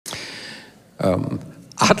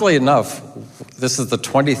Oddly enough, this is the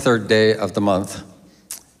 23rd day of the month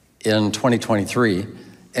in 2023,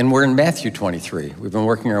 and we're in Matthew 23. We've been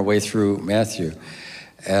working our way through Matthew.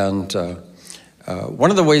 And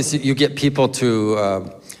one of the ways that you get people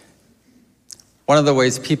to, one of the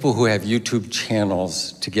ways people who have YouTube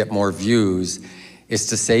channels to get more views is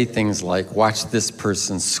to say things like, watch this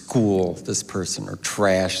person school this person, or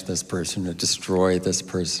trash this person, or destroy this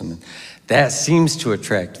person. That seems to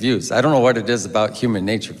attract views. I don't know what it is about human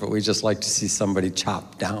nature, but we just like to see somebody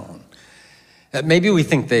chopped down. Maybe we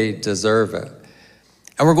think they deserve it.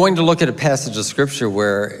 And we're going to look at a passage of scripture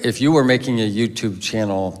where if you were making a YouTube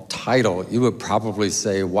channel title, you would probably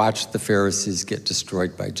say, watch the Pharisees get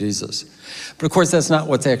destroyed by Jesus. But of course, that's not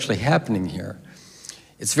what's actually happening here.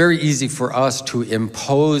 It's very easy for us to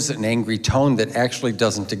impose an angry tone that actually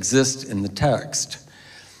doesn't exist in the text.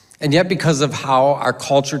 And yet, because of how our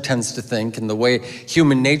culture tends to think and the way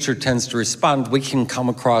human nature tends to respond, we can come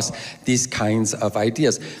across these kinds of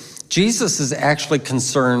ideas. Jesus is actually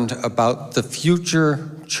concerned about the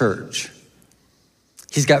future church.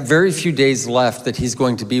 He's got very few days left that he's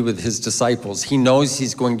going to be with his disciples. He knows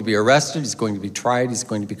he's going to be arrested, he's going to be tried, he's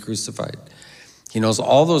going to be crucified. He knows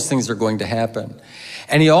all those things are going to happen.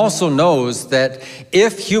 And he also knows that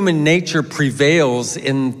if human nature prevails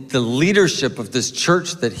in the leadership of this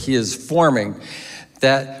church that he is forming,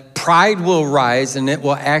 that pride will rise and it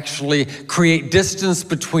will actually create distance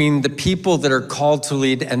between the people that are called to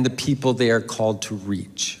lead and the people they are called to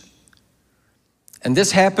reach. And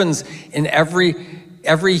this happens in every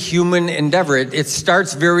human endeavor. It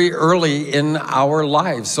starts very early in our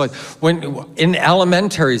lives. So like when in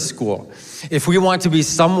elementary school, if we want to be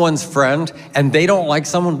someone's friend and they don't like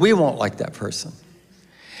someone, we won't like that person.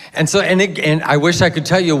 And so, and I wish I could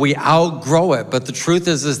tell you we outgrow it, but the truth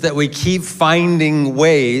is that we keep finding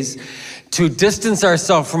ways to distance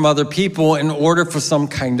ourselves from other people in order for some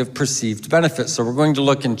kind of perceived benefit. So we're going to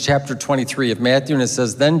look in chapter 23 of Matthew, and it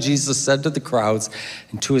says, then Jesus said to the crowds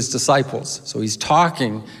and to his disciples. So he's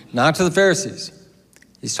talking not to the Pharisees.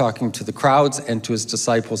 He's talking to the crowds and to his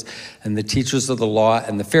disciples and the teachers of the law,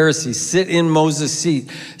 and the Pharisees sit in Moses'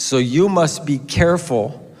 seat. So you must be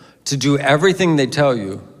careful to do everything they tell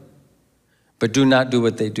you, but do not do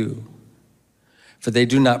what they do, for they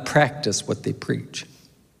do not practice what they preach.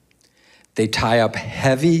 They tie up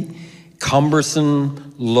heavy,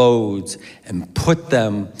 cumbersome loads and put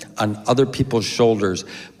them on other people's shoulders,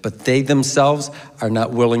 but they themselves are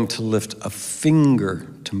not willing to lift a finger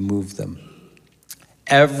to move them.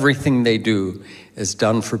 Everything they do is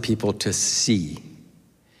done for people to see.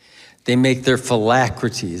 They make their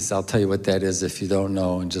phylacteries, I'll tell you what that is if you don't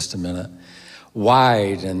know in just a minute,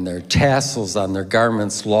 wide, and their tassels on their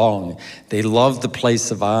garments long. They love the place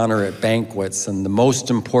of honor at banquets and the most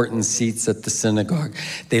important seats at the synagogue.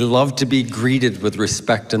 They love to be greeted with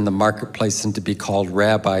respect in the marketplace and to be called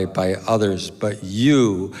rabbi by others. But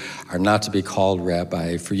you are not to be called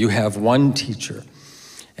rabbi, for you have one teacher,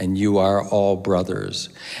 and you are all brothers.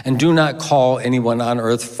 And do not call anyone on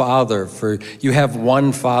earth Father, for you have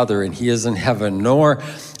one Father, and he is in heaven. Nor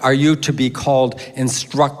are you to be called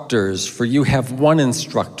instructors, for you have one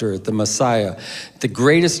instructor, the Messiah. The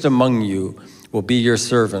greatest among you will be your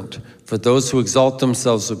servant. For those who exalt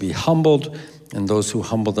themselves will be humbled, and those who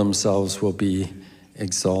humble themselves will be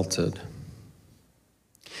exalted.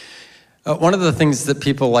 One of the things that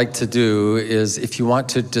people like to do is if you want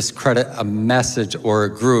to discredit a message or a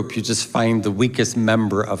group, you just find the weakest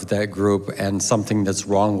member of that group and something that's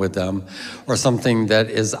wrong with them or something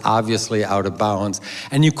that is obviously out of bounds,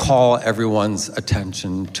 and you call everyone's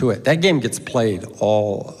attention to it. That game gets played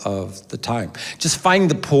all of the time. Just find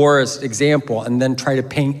the poorest example and then try to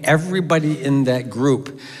paint everybody in that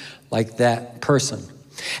group like that person.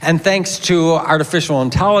 And thanks to artificial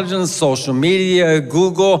intelligence, social media,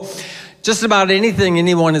 Google, just about anything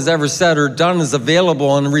anyone has ever said or done is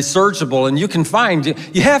available and researchable, and you can find,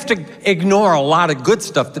 you have to ignore a lot of good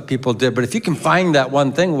stuff that people did, but if you can find that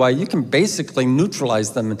one thing, why, you can basically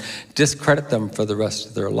neutralize them and discredit them for the rest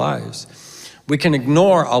of their lives. We can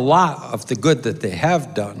ignore a lot of the good that they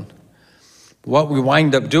have done. What we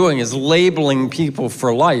wind up doing is labeling people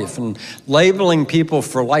for life, and labeling people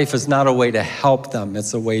for life is not a way to help them,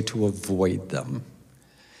 it's a way to avoid them.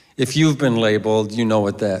 If you've been labeled, you know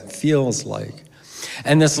what that feels like.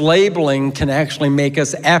 And this labeling can actually make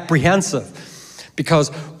us apprehensive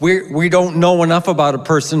because we don't know enough about a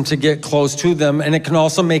person to get close to them. And it can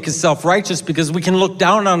also make us self-righteous because we can look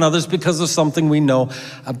down on others because of something we know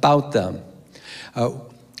about them.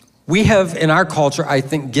 We have, in our culture, I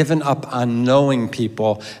think, given up on knowing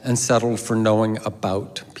people and settled for knowing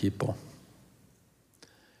about people.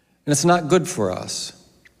 And it's not good for us.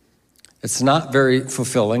 It's not very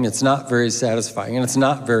fulfilling, it's not very satisfying, and it's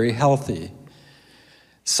not very healthy.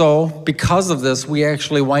 So because of this, we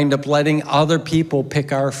actually wind up letting other people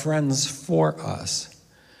pick our friends for us.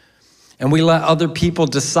 And we let other people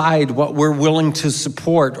decide what we're willing to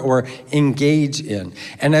support or engage in.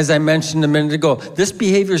 And as I mentioned a minute ago, this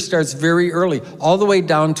behavior starts very early, all the way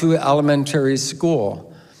down to elementary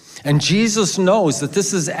school. And Jesus knows that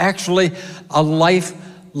this is actually a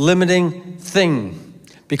life-limiting thing.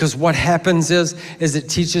 Because what happens is it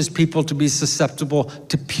teaches people to be susceptible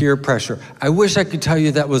to peer pressure. I wish I could tell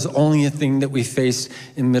you that was only a thing that we faced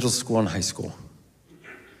in middle school and high school.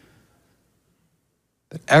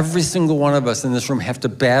 But every single one of us in this room have to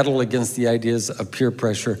battle against the ideas of peer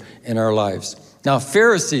pressure in our lives. Now,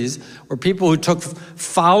 Pharisees were people who took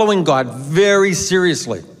following God very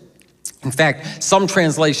seriously. In fact, some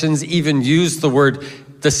translations even use the word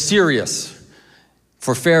the serious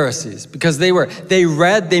for Pharisees, because they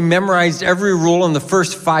memorized every rule in the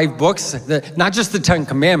first 5 books, not just the 10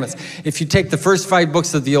 commandments. If you take the first 5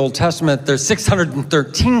 books of the Old Testament, there's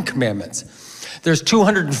 613 commandments. There's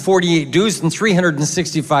 248 do's and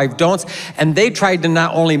 365 don'ts, and they tried to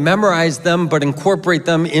not only memorize them, but incorporate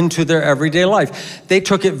them into their everyday life. They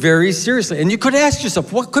took it very seriously. And you could ask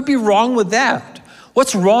yourself, what could be wrong with that?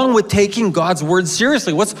 What's wrong with taking God's word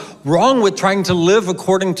seriously? What's wrong with trying to live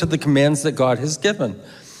according to the commands that God has given?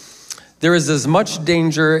 There is as much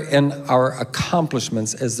danger in our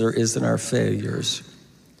accomplishments as there is in our failures.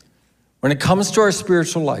 When it comes to our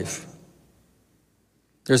spiritual life,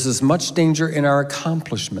 there's as much danger in our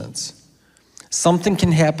accomplishments. Something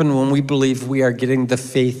can happen when we believe we are getting the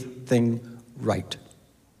faith thing right.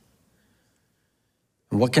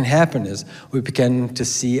 And what can happen is we begin to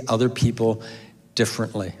see other people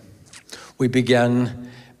differently. We begin,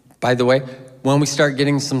 by the way, when we start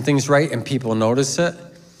getting some things right and people notice it,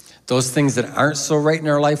 those things that aren't so right in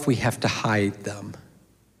our life, we have to hide them.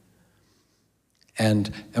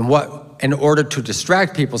 And in order to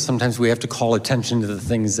distract people, sometimes we have to call attention to the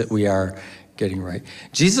things that we are getting right.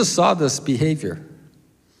 Jesus saw this behavior.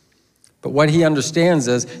 But what he understands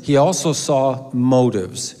is he also saw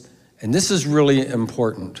motives. And this is really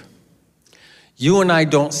important. You and I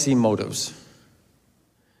don't see motives.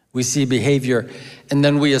 We see behavior, and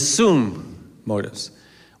then we assume motives.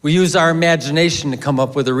 We use our imagination to come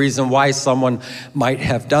up with a reason why someone might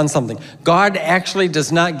have done something. God actually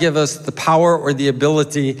does not give us the power or the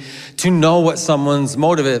ability to know what someone's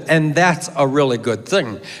motive is, and that's a really good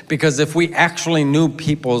thing, because if we actually knew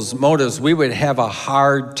people's motives, we would have a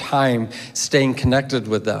hard time staying connected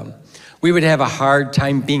with them. We would have a hard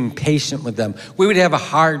time being patient with them. We would have a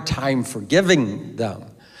hard time forgiving them.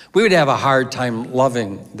 We would have a hard time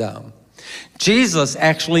loving them. Jesus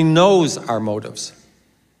actually knows our motives.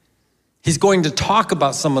 He's going to talk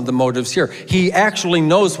about some of the motives here. He actually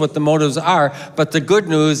knows what the motives are, but the good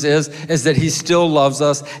news is that he still loves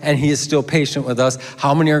us and he is still patient with us.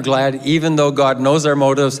 How many are glad, even though God knows our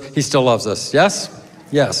motives, he still loves us? Yes?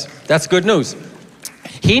 Yes, that's good news.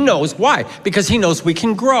 He knows why, because he knows we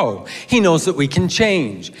can grow. He knows that we can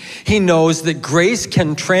change. He knows that grace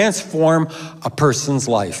can transform a person's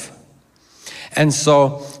life. And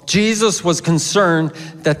so Jesus was concerned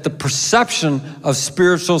that the perception of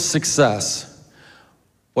spiritual success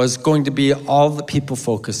was going to be all that people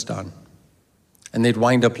focused on, and they'd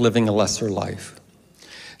wind up living a lesser life.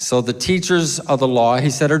 So the teachers of the law,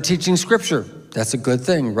 he said, are teaching scripture. That's a good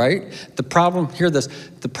thing, right? The problem, hear this,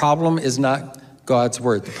 the problem is not God's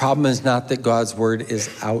word. The problem is not that God's word is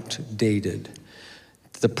outdated.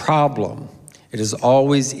 The problem, it is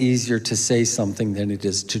always easier to say something than it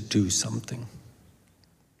is to do something.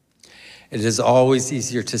 It is always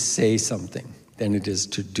easier to say something than it is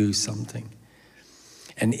to do something.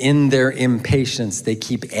 And in their impatience, they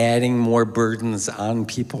keep adding more burdens on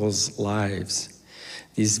people's lives.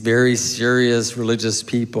 These very serious religious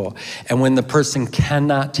people. And when the person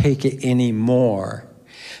cannot take it anymore,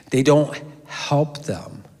 they don't help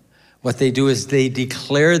them. What they do is they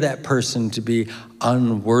declare that person to be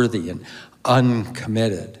unworthy and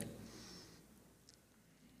uncommitted.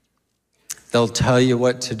 They'll tell you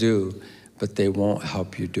what to do, but they won't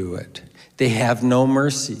help you do it. They have no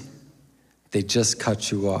mercy. They just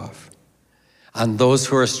cut you off. On those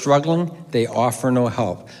who are struggling, they offer no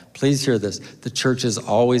help. Please hear this. The church is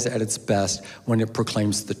always at its best when it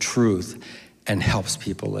proclaims the truth and helps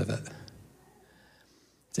people live it.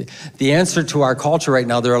 See, the answer to our culture right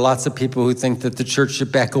now, there are lots of people who think that the church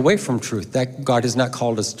should back away from truth. That God has not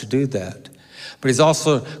called us to do that. But he's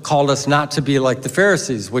also called us not to be like the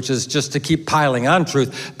Pharisees, which is just to keep piling on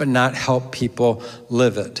truth, but not help people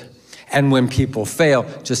live it. And when people fail,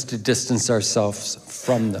 just to distance ourselves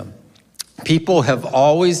from them. People have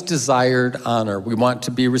always desired honor. We want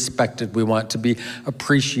to be respected. We want to be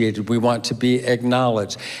appreciated. We want to be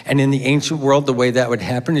acknowledged. And in the ancient world, the way that would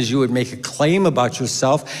happen is you would make a claim about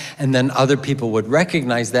yourself, and then other people would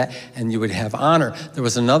recognize that, and you would have honor. There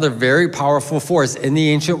was another very powerful force in the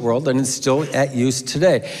ancient world, and it's still at use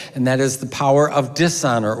today, and that is the power of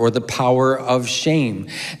dishonor, or the power of shame.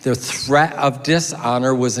 The threat of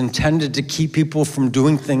dishonor was intended to keep people from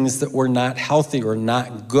doing things that were not healthy or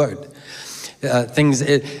not good.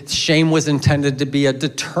 Shame was intended to be a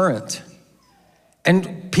deterrent.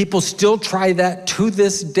 And people still try that to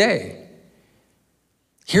this day.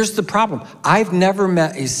 Here's the problem. I've never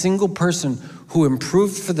met a single person who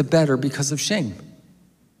improved for the better because of shame.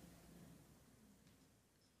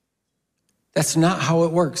 That's not how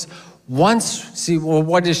it works. What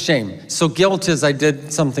is shame? So guilt is I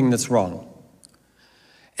did something that's wrong.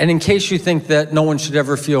 And in case you think that no one should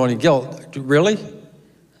ever feel any guilt, really?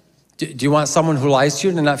 Do you want someone who lies to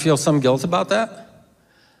you to not feel some guilt about that?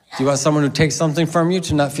 Do you want someone who takes something from you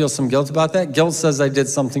to not feel some guilt about that? Guilt says I did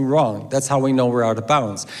something wrong. That's how we know we're out of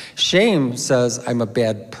bounds. Shame says I'm a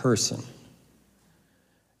bad person.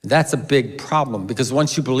 That's a big problem, because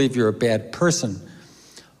once you believe you're a bad person,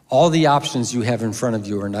 all the options you have in front of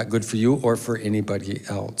you are not good for you or for anybody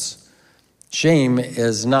else. Shame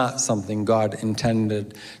is not something God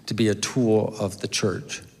intended to be a tool of the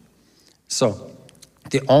church. So,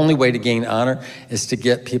 the only way to gain honor is to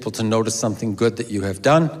get people to notice something good that you have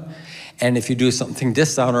done. And if you do something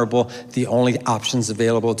dishonorable, the only options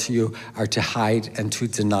available to you are to hide and to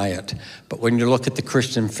deny it. But when you look at the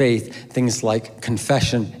Christian faith, things like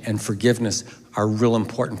confession and forgiveness are real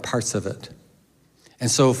important parts of it. And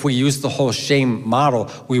so if we use the whole shame model,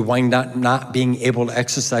 we wind up not being able to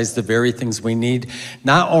exercise the very things we need,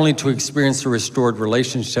 not only to experience a restored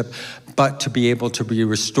relationship, but to be able to be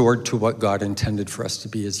restored to what God intended for us to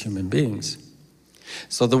be as human beings.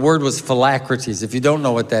 So the word was phylacteries. If you don't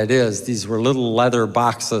know what that is, these were little leather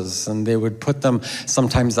boxes, and they would put them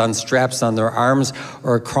sometimes on straps on their arms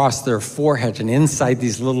or across their forehead. And inside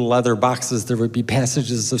these little leather boxes, there would be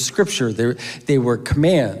passages of scripture. They were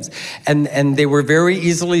commands, and they were very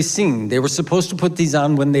easily seen. They were supposed to put these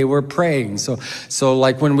on when they were praying. So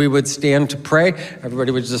like when we would stand to pray,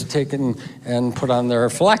 everybody would just take it and put on their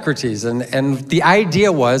phylacteries. And the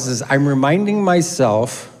idea was I'm reminding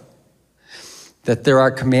myself that there are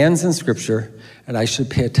commands in Scripture, and I should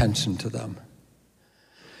pay attention to them.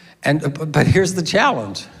 But here's the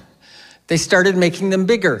challenge. They started making them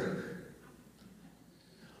bigger.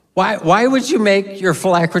 Why would you make your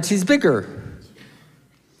phylacteries bigger?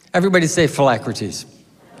 Everybody say phylacteries.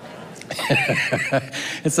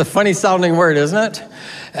 It's a funny sounding word, isn't it?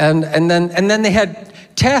 And then they had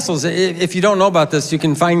tassels. If you don't know about this, you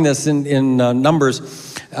can find this in Numbers.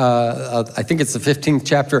 I think it's the 15th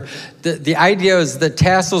chapter. The idea is that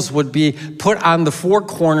tassels would be put on the four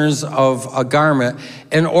corners of a garment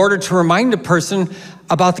in order to remind a person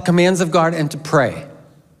about the commands of God and to pray.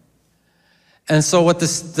 And so what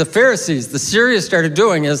the Pharisees, the Syrians started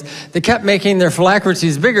doing is they kept making their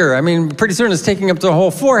phylacteries bigger. I mean, pretty soon it's taking up the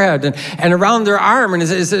whole forehead and around their arm, and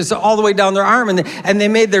it's all the way down their arm. And they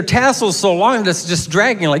made their tassels so long that it's just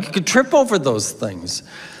dragging, like you could trip over those things.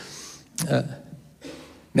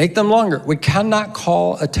 Make them longer. We cannot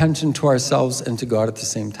call attention to ourselves and to God at the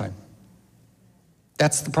same time.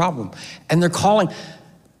 That's the problem. And they're calling,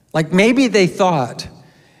 like maybe they thought,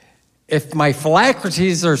 if my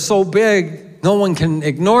phylacteries are so big, no one can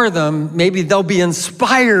ignore them, maybe they'll be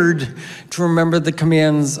inspired to remember the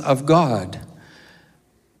commands of God.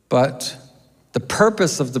 But the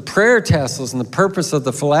purpose of the prayer tassels and the purpose of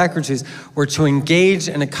the phylacteries were to engage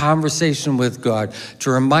in a conversation with God,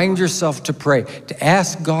 to remind yourself to pray, to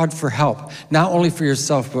ask God for help, not only for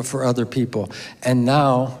yourself, but for other people. And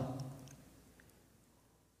now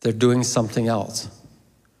they're doing something else.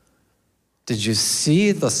 Did you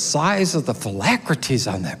see the size of the phylacteries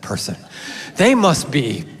on that person? They must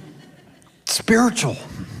be spiritual.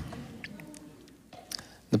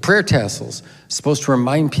 The prayer tassels are supposed to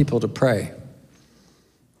remind people to pray.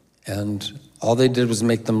 And all they did was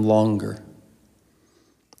make them longer.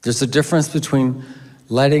 There's a difference between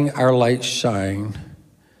letting our light shine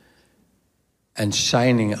and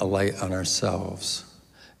shining a light on ourselves.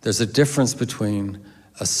 There's a difference between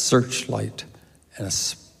a searchlight and a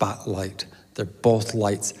spotlight. They're both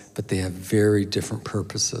lights, but they have very different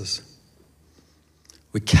purposes.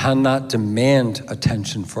 We cannot demand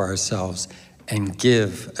attention for ourselves and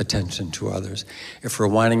give attention to others. If we're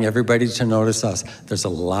wanting everybody to notice us, there's a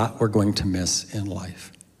lot we're going to miss in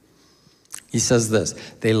life. He says this,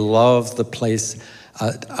 they love the place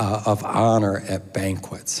of honor at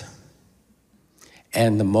banquets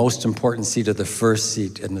and the most important seat are the first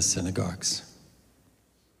seat in the synagogues.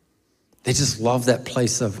 They just love that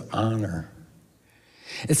place of honor.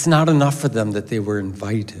 It's not enough for them that they were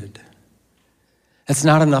invited. It's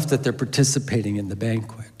not enough that they're participating in the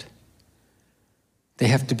banquet. They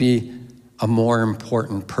have to be a more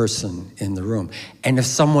important person in the room. And if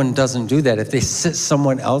someone doesn't do that, if they sit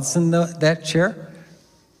someone else in that chair,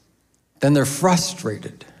 then they're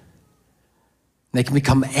frustrated. They can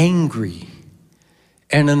become angry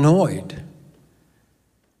and annoyed.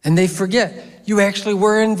 And they forget, you actually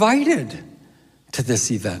were invited to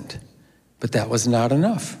this event. But that was not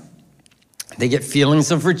enough. They get feelings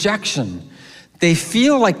of rejection. They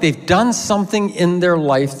feel like they've done something in their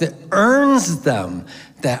life that earns them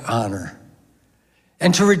that honor.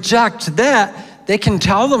 And to reject that, they can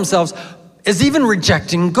tell themselves, is even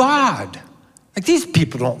rejecting God. Like, these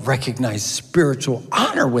people don't recognize spiritual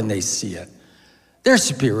honor when they see it. They're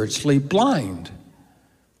spiritually blind.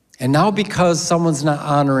 And now because someone's not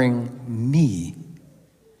honoring me,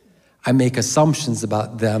 I make assumptions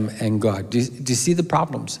about them and God. Do you see the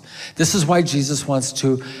problems? This is why Jesus wants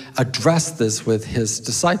to address this with his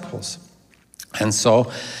disciples. And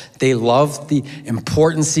so they loved the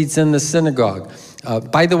important seats in the synagogue.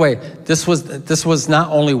 By the way, this was not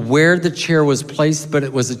only where the chair was placed, but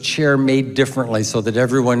it was a chair made differently so that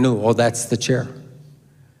everyone knew, oh, that's the chair.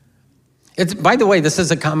 By the way, this is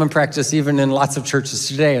a common practice even in lots of churches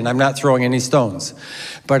today, and I'm not throwing any stones.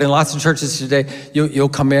 But in lots of churches today, you'll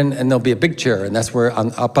come in and there'll be a big chair, and that's where,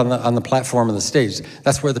 up on the platform of the stage,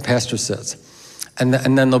 that's where the pastor sits. And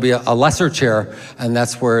then there'll be a lesser chair, and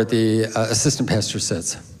that's where the assistant pastor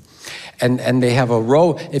sits. And they have a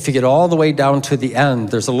row. If you get all the way down to the end,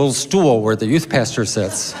 there's a little stool where the youth pastor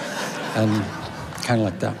sits, and kind of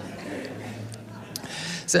like that.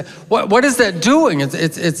 So what is that doing? It's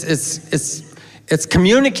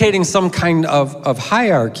communicating some kind of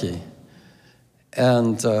hierarchy,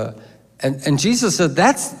 and Jesus said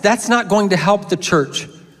that's not going to help the church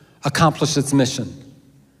accomplish its mission.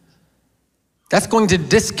 That's going to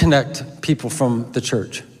disconnect people from the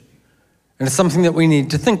church. And it's something that we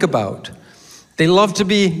need to think about. They love to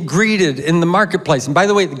be greeted in the marketplace. And by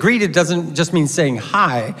the way, greeted doesn't just mean saying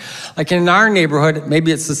hi. Like in our neighborhood,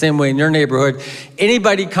 maybe it's the same way in your neighborhood,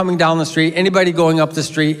 anybody coming down the street, anybody going up the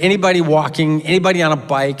street, anybody walking, anybody on a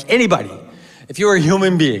bike, anybody. If you're a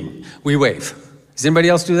human being, we wave. Does anybody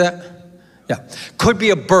else do that? Yeah. Could be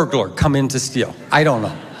a burglar come in to steal. I don't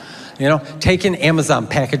know. You know, taking Amazon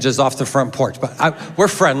packages off the front porch. But we're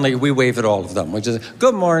friendly. We wave at all of them. We just,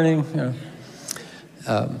 good morning. You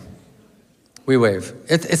know. We wave.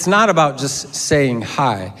 It's not about just saying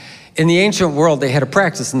hi. In the ancient world, they had a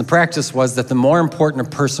practice, and the practice was that the more important a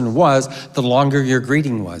person was, the longer your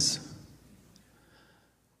greeting was.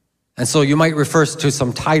 And so you might refer to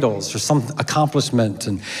some titles or some accomplishment,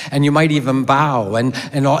 and you might even bow. And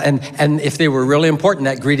if they were really important,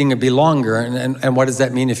 that greeting would be longer. And what does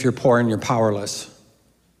that mean if you're poor and you're powerless?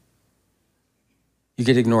 You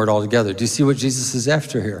get ignored altogether. Do you see what Jesus is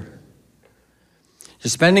after here? You're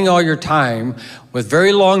spending all your time with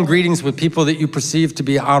very long greetings with people that you perceive to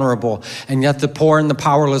be honorable, and yet the poor and the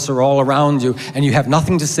powerless are all around you, and you have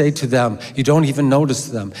nothing to say to them. You don't even notice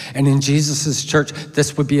them. And in Jesus' church,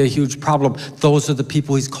 this would be a huge problem. Those are the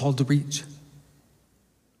people he's called to reach.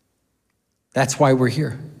 That's why we're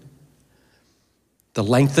here. The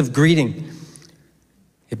length of greeting,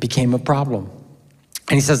 it became a problem.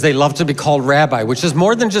 And he says they love to be called rabbi, which is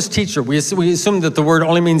more than just teacher. We assume that the word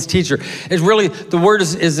only means teacher. It's really, the word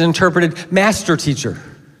is interpreted master teacher,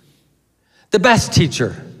 the best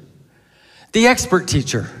teacher, the expert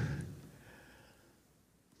teacher.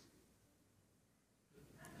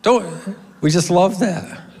 We just love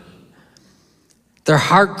that. Their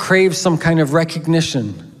heart craves some kind of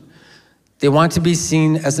recognition. They want to be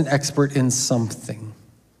seen as an expert in something.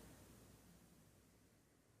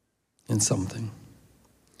 In something.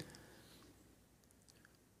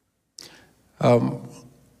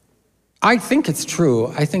 I think it's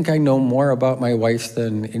true. I think I know more about my wife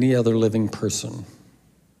than any other living person.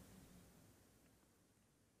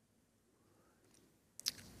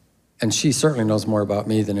 And she certainly knows more about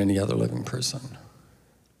me than any other living person.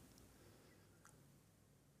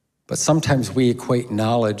 But sometimes we equate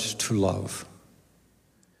knowledge to love.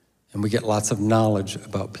 And we get lots of knowledge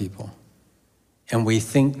about people. And we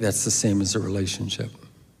think that's the same as a relationship.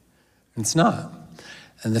 And it's not.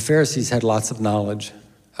 And the Pharisees had lots of knowledge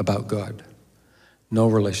about God. No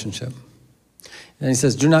relationship. And he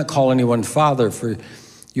says, do not call anyone father, for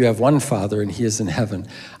you have one Father, and he is in heaven.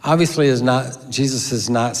 Obviously, Jesus is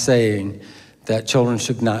not saying that children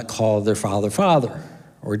should not call their father, father,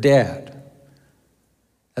 or dad.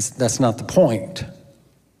 That's not the point.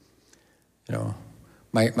 You know,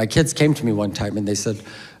 my kids came to me one time and they said,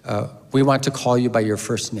 we want to call you by your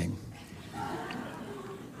first name.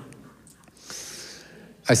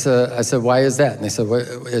 I said, why is that? And they said,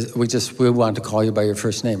 we want to call you by your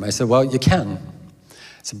first name. I said, well, you can.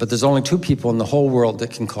 I said, but there's only 2 people in the whole world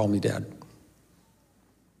that can call me Dad.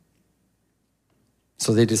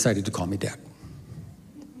 So they decided to call me Dad.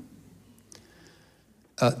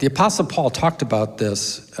 The Apostle Paul talked about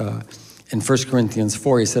this in 1 Corinthians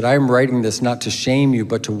 4. He said, I am writing this not to shame you,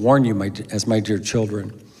 but to warn you as my dear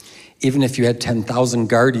children. Even if you had 10,000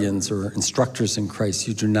 guardians or instructors in Christ,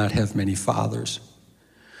 you do not have many fathers.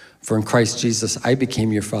 For in Christ Jesus, I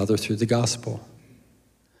became your father through the gospel.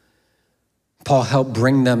 Paul helped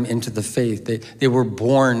bring them into the faith. They were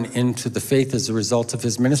born into the faith as a result of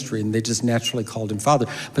his ministry, and they just naturally called him father.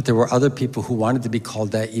 But there were other people who wanted to be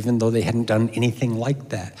called that even though they hadn't done anything like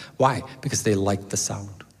that. Why? Because they liked the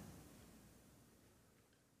sound.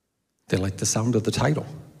 They liked the sound of the title.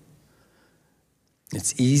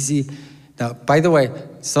 It's easy. Now, by the way,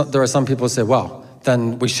 there are some people who say, well,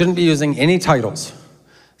 then we shouldn't be using any titles.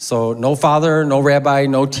 So no father, no rabbi,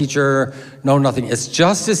 no teacher, no nothing. It's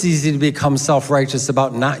just as easy to become self-righteous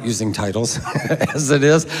about not using titles as it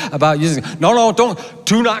is about using. No,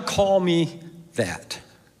 do not call me that.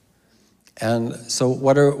 And so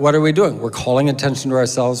what are we doing? We're calling attention to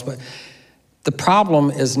ourselves, but the problem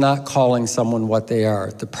is not calling someone what they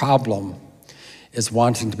are. The problem is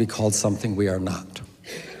wanting to be called something we are not.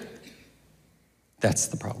 That's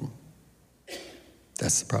the problem.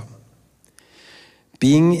 That's the problem.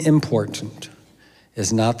 Being important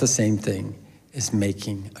is not the same thing as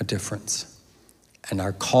making a difference. And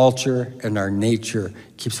our culture and our nature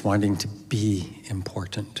keeps wanting to be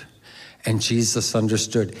important. And Jesus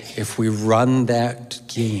understood if we run that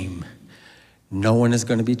game, no one is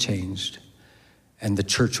going to be changed, and the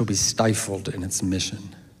church will be stifled in its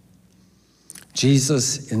mission.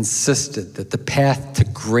 Jesus insisted that the path to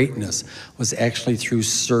greatness was actually through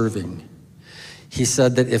serving. He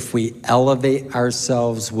said that if we elevate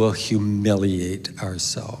ourselves, we'll humiliate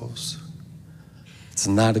ourselves. It's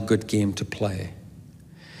not a good game to play.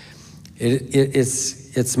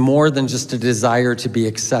 It's more than just a desire to be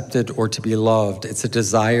accepted or to be loved. It's a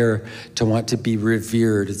desire to want to be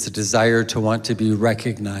revered. It's a desire to want to be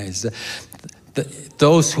recognized.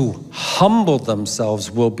 Those who humble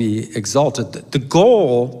themselves will be exalted. The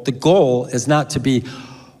goal is not to be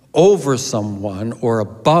over someone or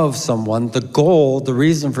above someone. The goal, the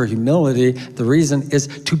reason for humility, the reason is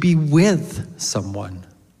to be with someone.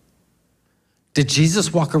 Did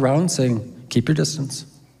Jesus walk around saying, keep your distance?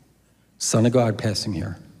 Son of God passing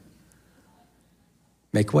here.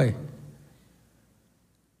 Make way.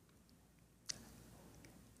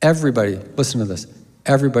 Everybody, listen to this.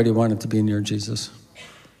 Everybody wanted to be near Jesus.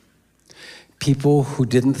 People who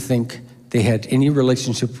didn't think they had any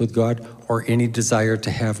relationship with God or any desire to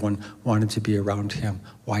have one wanted to be around him.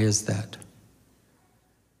 Why is that?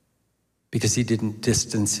 Because he didn't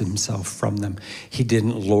distance himself from them. He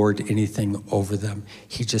didn't lord anything over them.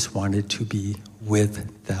 He just wanted to be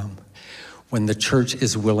with them. When the church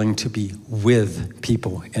is willing to be with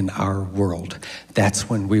people in our world, that's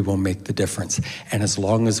when we will make the difference. And as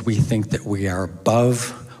long as we think that we are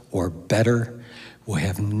above or better, we'll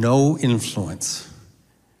have no influence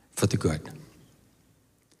for the good.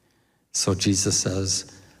 So Jesus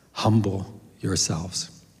says, humble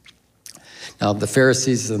yourselves. Now, the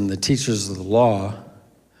Pharisees and the teachers of the law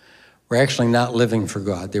were actually not living for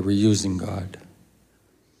God. They were using God.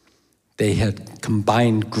 They had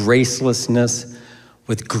combined gracelessness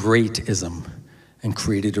with greatism and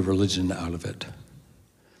created a religion out of it.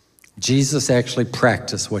 Jesus actually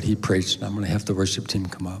practiced what he preached, and I'm going to have the worship team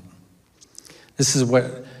come up. This is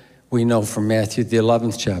what we know from Matthew, the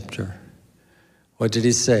 11th chapter. What did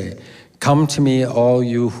he say? Come to me, all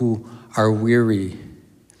you who are weary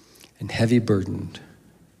and heavy burdened,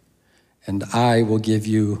 and I will give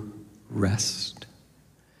you rest.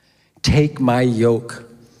 Take my yoke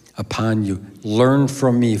upon you. Learn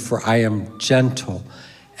from me, for I am gentle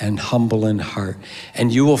and humble in heart,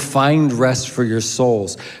 and you will find rest for your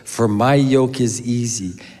souls, for my yoke is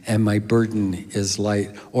easy and my burden is light.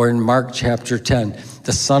 Or in Mark chapter 10,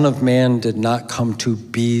 the Son of Man did not come to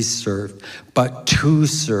be served, but to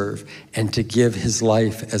serve and to give his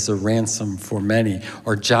life as a ransom for many.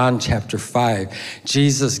 Or John chapter 5,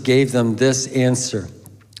 Jesus gave them this answer.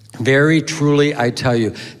 Very truly, I tell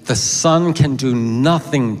you, the Son can do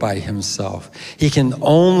nothing by himself. He can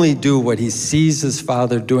only do what he sees his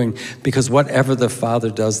Father doing, because whatever the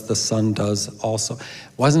Father does, the Son does also. It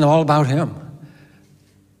wasn't all about him.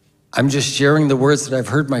 I'm just sharing the words that I've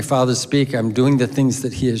heard my Father speak. I'm doing the things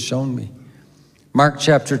that he has shown me. Mark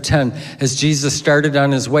chapter 10, as Jesus started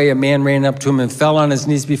on his way, a man ran up to him and fell on his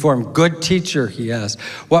knees before him. "Good teacher," he asked,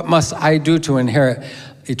 "what must I do to inherit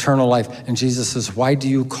eternal life?" And Jesus says, "Why do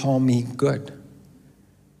you call me good?"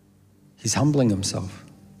 He's humbling himself.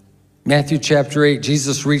 Matthew chapter 8,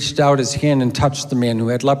 Jesus reached out his hand and touched the man who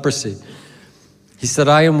had leprosy. He said,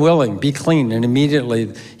 "I am willing, be clean." And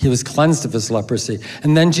immediately he was cleansed of his leprosy.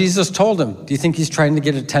 And then Jesus told him, do you think he's trying to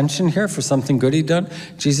get attention here for something good he'd done?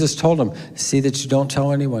 Jesus told him, "See that you don't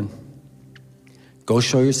tell anyone. Go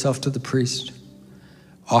show yourself to the priest.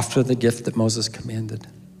 Offer the gift that Moses commanded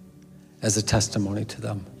as a testimony to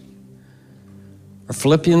them." Or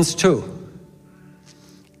Philippians 2,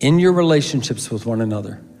 in your relationships with one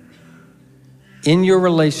another,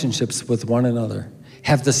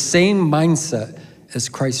 have the same mindset as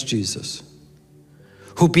Christ Jesus,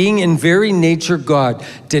 who being in very nature God,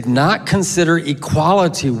 did not consider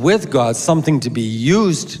equality with God something to be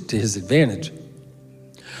used to his advantage.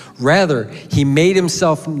 Rather, he made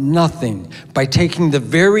himself nothing by taking the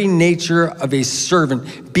very nature of a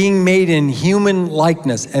servant, being made in human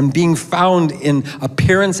likeness and being found in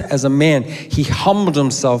appearance as a man. He humbled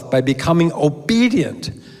himself by becoming obedient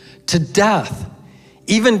to death,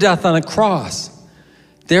 even death on a cross.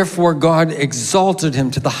 Therefore, God exalted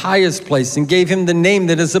him to the highest place and gave him the name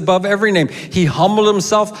that is above every name. He humbled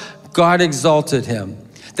himself, God exalted him.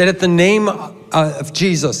 That at the name of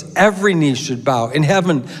Jesus, every knee should bow in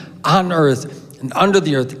heaven, on earth, and under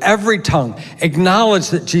the earth, every tongue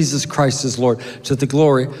acknowledge that Jesus Christ is Lord, to the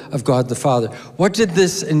glory of God the Father. What did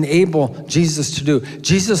this enable Jesus to do?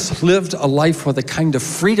 Jesus lived a life with a kind of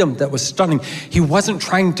freedom that was stunning. He wasn't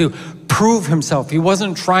trying to prove himself. He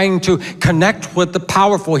wasn't trying to connect with the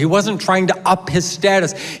powerful. He wasn't trying to up his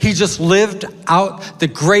status. He just lived out the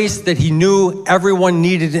grace that he knew everyone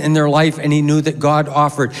needed in their life, and he knew that God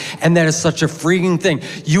offered. And that is such a freeing thing.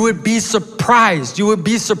 You would be surprised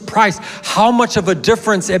how much of a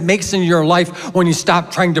difference it makes in your life when you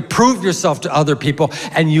stop trying to prove yourself to other people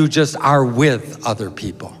and you just are with other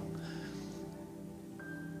people.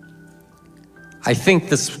 I think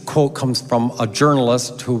this quote comes from a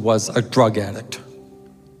journalist who was a drug addict.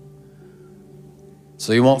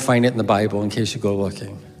 So you won't find it in the Bible in case you go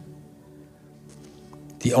looking.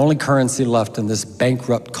 The only currency left in this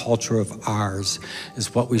bankrupt culture of ours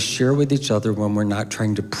is what we share with each other when we're not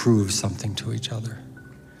trying to prove something to each other.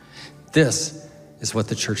 This is what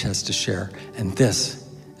the church has to share, and this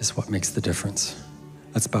is what makes the difference.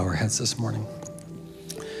 Let's bow our heads this morning.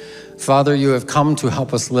 Father, you have come to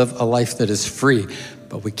help us live a life that is free,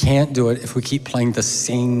 but we can't do it if we keep playing the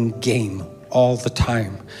same game all the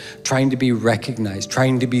time, trying to be recognized,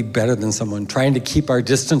 trying to be better than someone, trying to keep our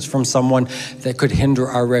distance from someone that could hinder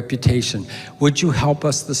our reputation. Would you help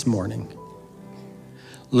us this morning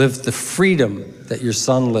live the freedom that your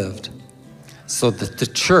Son lived, so that the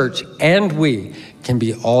church and we can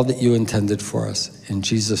be all that you intended for us? In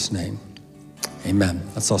Jesus' name, amen.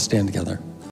 Let's all stand together.